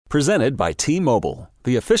Presented by T-Mobile,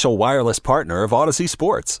 the official wireless partner of Odyssey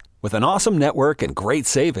Sports. With an awesome network and great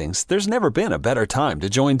savings, there's never been a better time to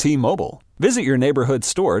join T-Mobile. Visit your neighborhood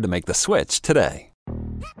store to make the switch today.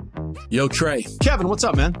 Yo, Trey. Kevin, what's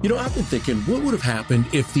up, man? You know, I've been thinking, what would have happened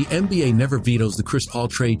if the NBA never vetoes the Chris Paul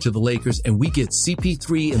trade to the Lakers and we get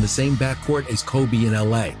CP3 in the same backcourt as Kobe in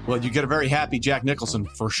LA? Well, you get a very happy Jack Nicholson,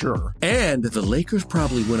 for sure. And the Lakers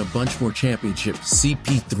probably win a bunch more championships.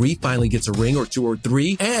 CP3 finally gets a ring or two or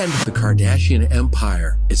three, and the Kardashian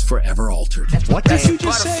empire is forever altered. What did you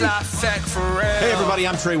just say? Hey, everybody,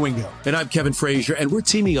 I'm Trey Wingo. And I'm Kevin Frazier, and we're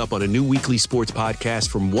teaming up on a new weekly sports podcast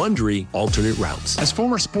from Wondery, Alternate Routes. As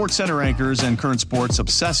former Sports Center anchors and current sports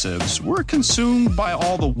obsessives, we're consumed by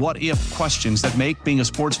all the what-if questions that make being a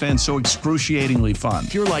sports fan so excruciatingly fun.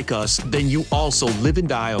 If you're like us, then you also live and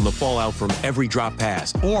die on the fallout from every drop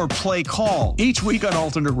pass. Or play call. Each week on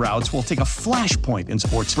Alternate Routes, we'll take a flashpoint in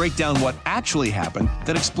sports, break down what actually happened,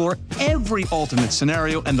 then explore every alternate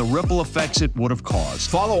scenario and the ripple effects it would have caused.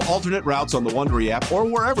 Follow Alternate Routes on the Wondery app or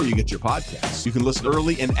wherever you get your podcasts. You can listen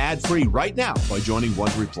early and ad-free right now by joining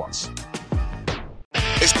Wondery Plus.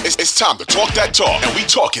 It's time to talk that talk, and we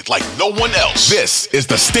talk it like no one else. This is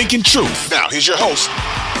The Stinking Truth. Now, here's your host,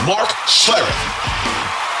 Mark Schlereth.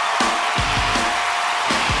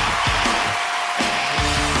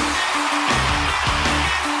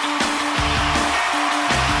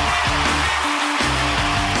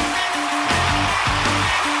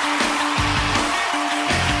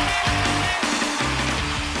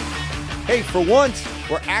 Hey, for once,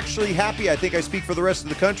 we're actually happy. I think I speak for the rest of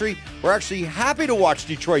the country. We're actually happy to watch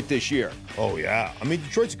Detroit this year. Oh, yeah. I mean,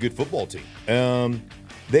 Detroit's a good football team.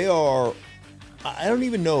 They are – I don't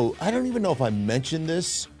even know if I mentioned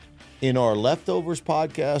this in our Leftovers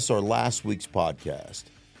podcast or last week's podcast.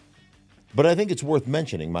 But I think it's worth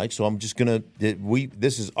mentioning, Mike. So I'm just going to –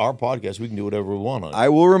 this is our podcast. We can do whatever we want on it. I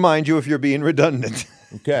will remind you if you're being redundant.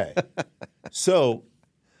 Okay. So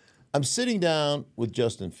I'm sitting down with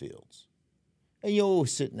Justin Fields. And you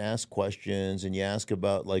always sit and ask questions, and you ask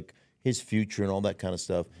about, like, his future and all that kind of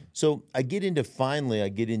stuff. So I get into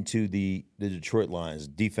the Detroit Lions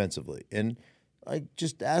defensively. And I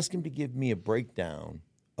just ask him to give me a breakdown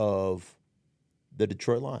of the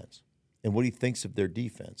Detroit Lions and what he thinks of their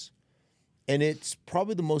defense. And it's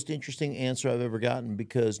probably the most interesting answer I've ever gotten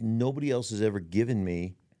because nobody else has ever given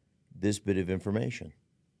me this bit of information.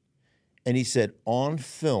 And he said, on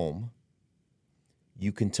film,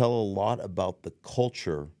 you can tell a lot about the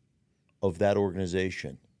culture of that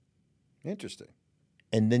organization. Interesting.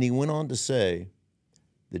 And then he went on to say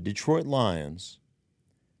the Detroit Lions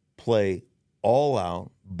play all out,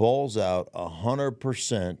 balls out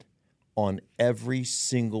 100% on every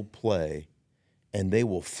single play, and they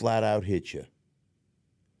will flat out hit you.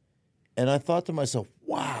 And I thought to myself,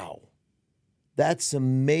 wow, that's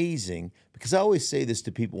amazing. Because I always say this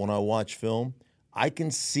to people when I watch film, I can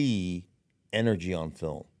see energy on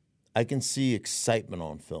film. I can see excitement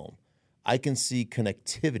on film. I can see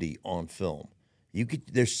connectivity on film.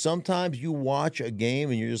 There's sometimes you watch a game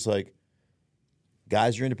and you're just like,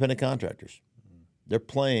 guys are independent contractors. They're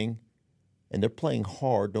playing, and they're playing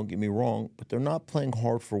hard, don't get me wrong, but they're not playing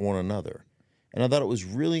hard for one another. And I thought it was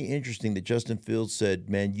really interesting that Justin Fields said,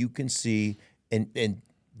 man, you can see, and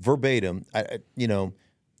verbatim,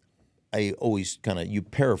 I always you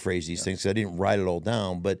paraphrase these things because I didn't write it all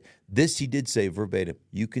down, but this he did say verbatim.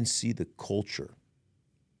 You can see the culture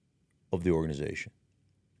of the organization.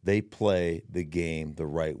 They play the game the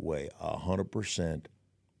right way, 100%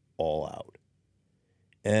 all out.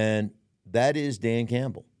 And that is Dan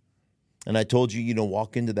Campbell. And I told you,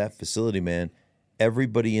 walk into that facility, man,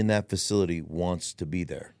 everybody in that facility wants to be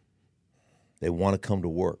there. They want to come to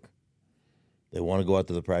work. They want to go out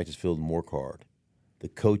to the practice field and work hard. The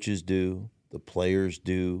coaches do, the players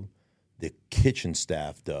do, the kitchen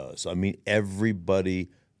staff does. I mean, everybody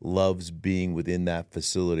loves being within that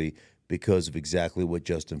facility because of exactly what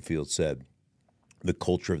Justin Fields said, the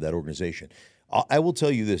culture of that organization. I will tell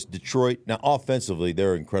you this, Detroit, now offensively,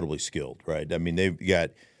 they're incredibly skilled, right? I mean, they're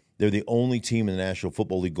the only team in the National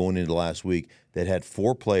Football League going into last week that had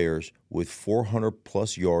 4 players with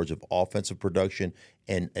 400-plus yards of offensive production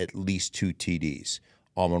and at least 2 TDs.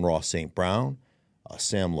 Amon-Ra St. Brown,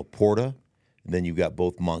 Sam Laporta, and then you've got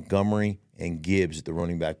both Montgomery and Gibbs at the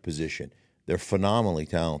running back position. They're phenomenally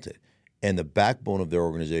talented. And the backbone of their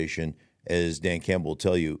organization, as Dan Campbell will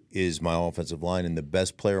tell you, is my offensive line, and the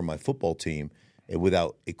best player on my football team,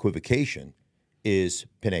 without equivocation, is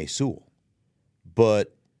Penei Sewell.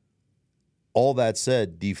 But all that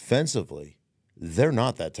said, defensively, they're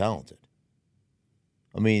not that talented.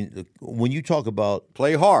 I mean, when you talk about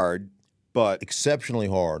play hard, but exceptionally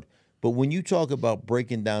hard, But when you talk about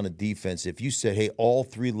breaking down a defense, if you said, hey, all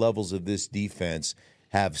 3 levels of this defense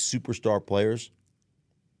have superstar players,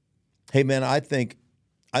 hey, man, I think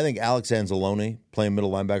Alex Anzalone, playing middle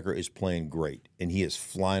linebacker, is playing great, and he is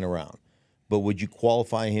flying around. But would you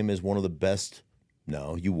qualify him as one of the best?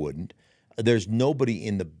 No, you wouldn't. There's nobody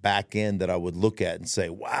in the back end that I would look at and say,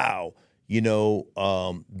 wow,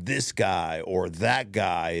 this guy or that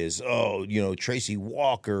guy is, Tracy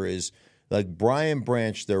Walker is – like Brian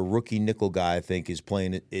Branch, their rookie nickel guy, I think, is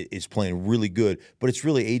playing really good, but it's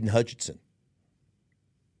really Aiden Hutchinson.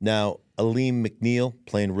 Now, Aleem McNeil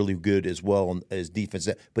playing really good as well as defense,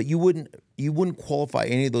 but you wouldn't qualify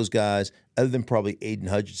any of those guys other than probably Aiden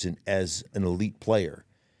Hutchinson as an elite player,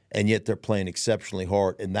 and yet they're playing exceptionally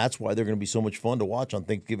hard, and that's why they're going to be so much fun to watch on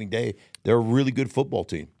Thanksgiving Day. They're a really good football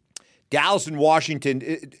team. Dallas and Washington.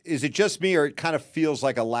 Is it just me, or it kind of feels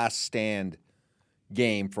like a last stand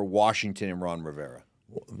game for Washington and Ron Rivera?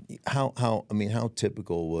 How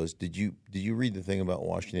typical was? Did you read the thing about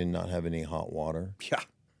Washington not having any hot water? Yeah,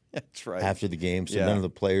 that's right. After the game, so none of the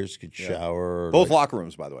players could shower. Both locker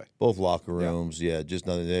rooms, by the way. Both locker rooms, just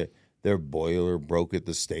nothing. Their boiler broke at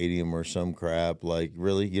the stadium or some crap. Like,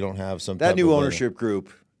 really, you don't have some. That new ownership group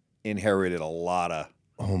inherited a lot of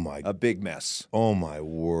a big mess. Oh my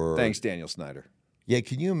word! Thanks, Daniel Snyder. Yeah,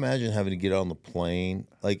 can you imagine having to get on the plane?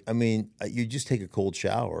 Like, I mean, you just take a cold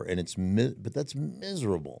shower, and but that's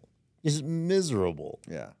miserable. It's miserable.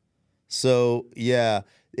 Yeah. So, yeah,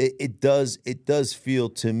 it does feel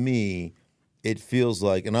to me, it feels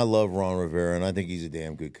like, and I love Ron Rivera, and I think he's a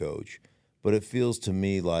damn good coach, but it feels to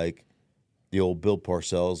me like the old Bill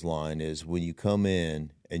Parcells line is when you come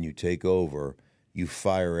in and you take over, you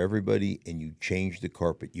fire everybody and you change the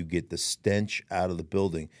carpet. You get the stench out of the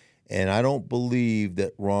building. And I don't believe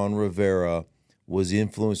that Ron Rivera was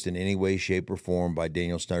influenced in any way, shape, or form by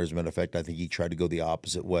Daniel Snyder. As a matter of fact, I think he tried to go the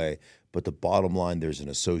opposite way. But the bottom line, there's an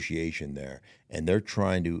association there, and they're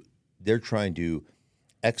trying to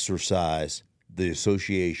exercise the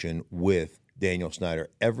association with Daniel Snyder.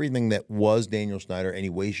 Everything that was Daniel Snyder, any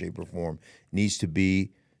way, shape, or form, needs to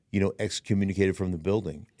be, excommunicated from the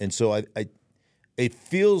building. And so it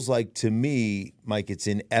feels like to me, Mike, it's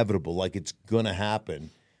inevitable, like it's going to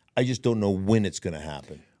happen. I just don't know when it's going to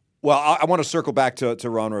happen. Well, I want to circle back to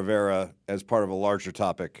Ron Rivera as part of a larger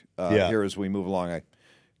topic here as we move along. I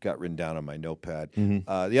got written down on my notepad.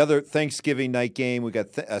 Mm-hmm. The other Thanksgiving night game, we got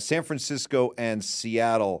San Francisco and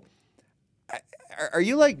Seattle. Are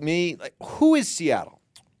you like me? Like, who is Seattle?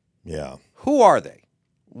 Yeah. Who are they?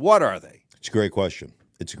 What are they? It's a great question.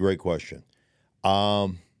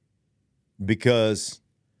 Because,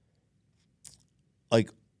 like,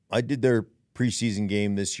 I did their preseason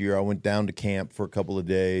game this year. I went down to camp for a couple of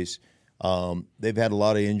days. They've had a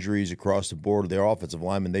lot of injuries across the board. Their offensive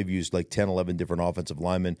linemen, they've used like 10, 11 different offensive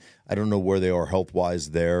linemen. I don't know where they are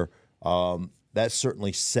health-wise there. That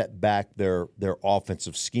certainly set back their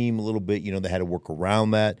offensive scheme a little bit. They had to work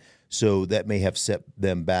around that. So that may have set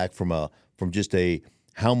them back from just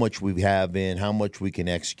how much we have in, how much we can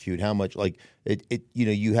execute, how much like it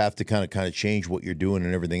you have to kind of change what you're doing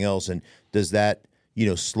and everything else. And does that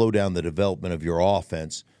slow down the development of your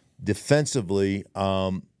offense? Defensively,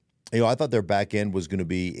 I thought their back end was going to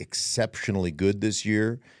be exceptionally good this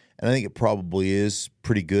year, and I think it probably is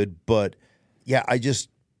pretty good. But, yeah,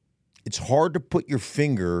 it's hard to put your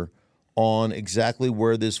finger on exactly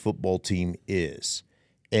where this football team is.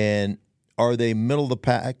 And are they middle of the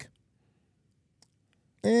pack?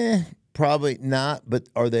 Probably not, but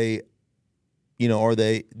are they,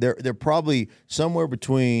 they're probably somewhere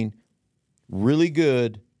between really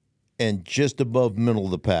good and just above middle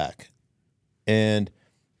of the pack. And,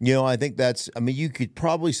 I think you could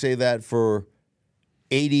probably say that for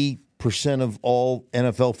 80% of all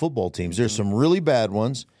NFL football teams. There's some really bad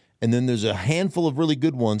ones, and then there's a handful of really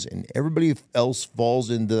good ones, and everybody else falls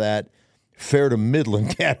into that fair to middling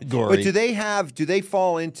category. But do they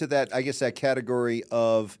fall into that, I guess, that category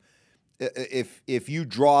of if you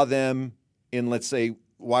draw them in, let's say,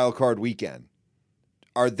 wild card weekend,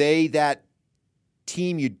 are they that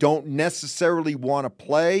team you don't necessarily want to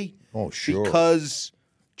play? Oh, sure. Because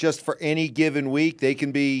just for any given week they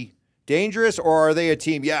can be dangerous, or are they a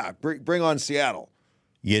team? Yeah, bring on Seattle.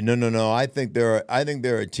 Yeah, no. I think they're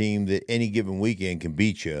a team that any given weekend can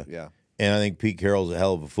beat you. Yeah, and I think Pete Carroll's a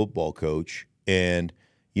hell of a football coach, and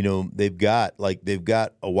they've got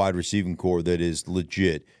a wide receiving core that is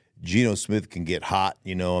legit. Geno Smith can get hot.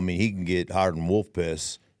 He can get hotter than wolf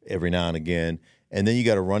piss every now and again. And then you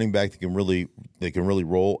got a running back that can really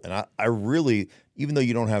roll. And I really, even though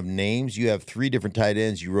you don't have names, you have 3 different tight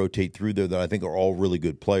ends you rotate through there that I think are all really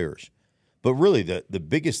good players. But really, the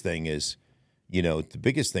biggest thing is, the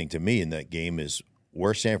biggest thing to me in that game is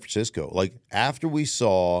where San Francisco. Like, after we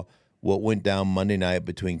saw what went down Monday night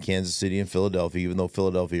between Kansas City and Philadelphia, even though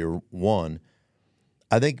Philadelphia won,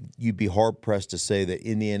 I think you'd be hard-pressed to say that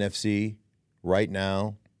in the NFC right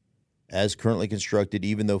now, as currently constructed,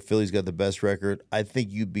 even though Philly's got the best record, I think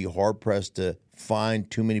you'd be hard-pressed to find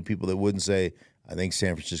too many people that wouldn't say, I think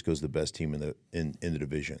San Francisco's the best team in the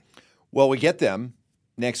division. Well, we get them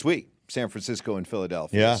next week, San Francisco and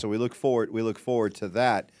Philadelphia. Yeah. So we look forward to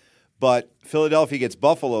that. But Philadelphia gets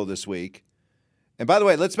Buffalo this week. And by the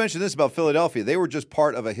way, let's mention this about Philadelphia. They were just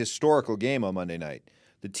part of a historical game on Monday night.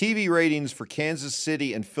 The TV ratings for Kansas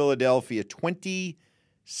City and Philadelphia, 29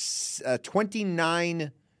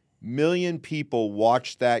 million people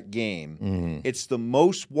watched that game. Mm-hmm. It's the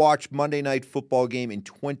most watched Monday Night Football game in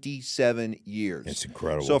 27 years. It's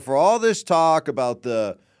incredible. So for all this talk about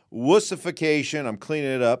the wussification, I'm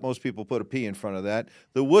cleaning it up. Most people put a P in front of that.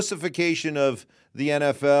 The wussification of the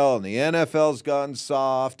NFL, and the NFL's gotten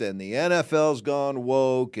soft, and the NFL's gone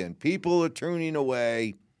woke, and people are tuning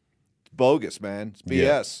away. It's bogus, man. It's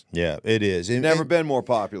BS. Yeah, it is. It's never been more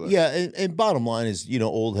popular. Yeah, and bottom line is,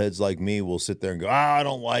 old heads like me will sit there and go, I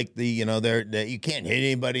don't like you can't hit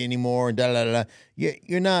anybody anymore, and da-da-da-da.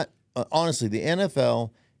 You're not, honestly, the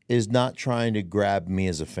NFL is not trying to grab me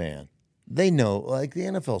as a fan. They know, the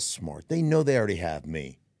NFL's smart. They know they already have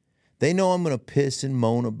me. They know I'm going to piss and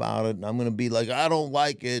moan about it, and I'm going to be like, I don't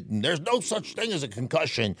like it, and there's no such thing as a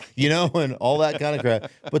concussion, and all that kind of crap.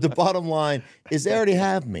 But the bottom line is they already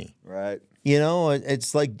have me. Right.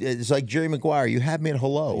 It's like Jerry Maguire. You had me at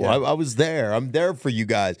hello. Yeah. I was there. I'm there for you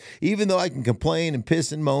guys. Even though I can complain and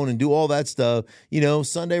piss and moan and do all that stuff,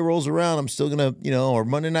 Sunday rolls around, I'm still going to, or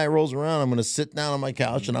Monday night rolls around, I'm going to sit down on my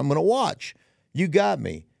couch and I'm going to watch. You got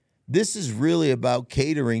me. This is really about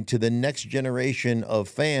catering to the next generation of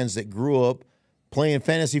fans that grew up playing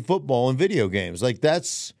fantasy football and video games.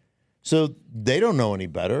 So they don't know any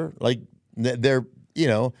better. They're,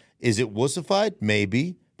 is it wussified?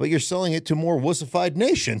 Maybe. But you're selling it to more wussified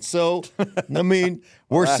nations. So,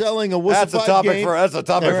 we're selling a wussified game. That's a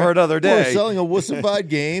topic for another day. We're selling a wussified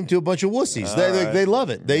game to a bunch of wussies. They love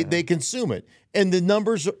it. They consume it. And the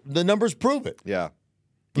numbers prove it. Yeah.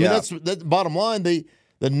 That's the bottom line.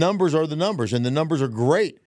 The numbers are the numbers, and the numbers are great.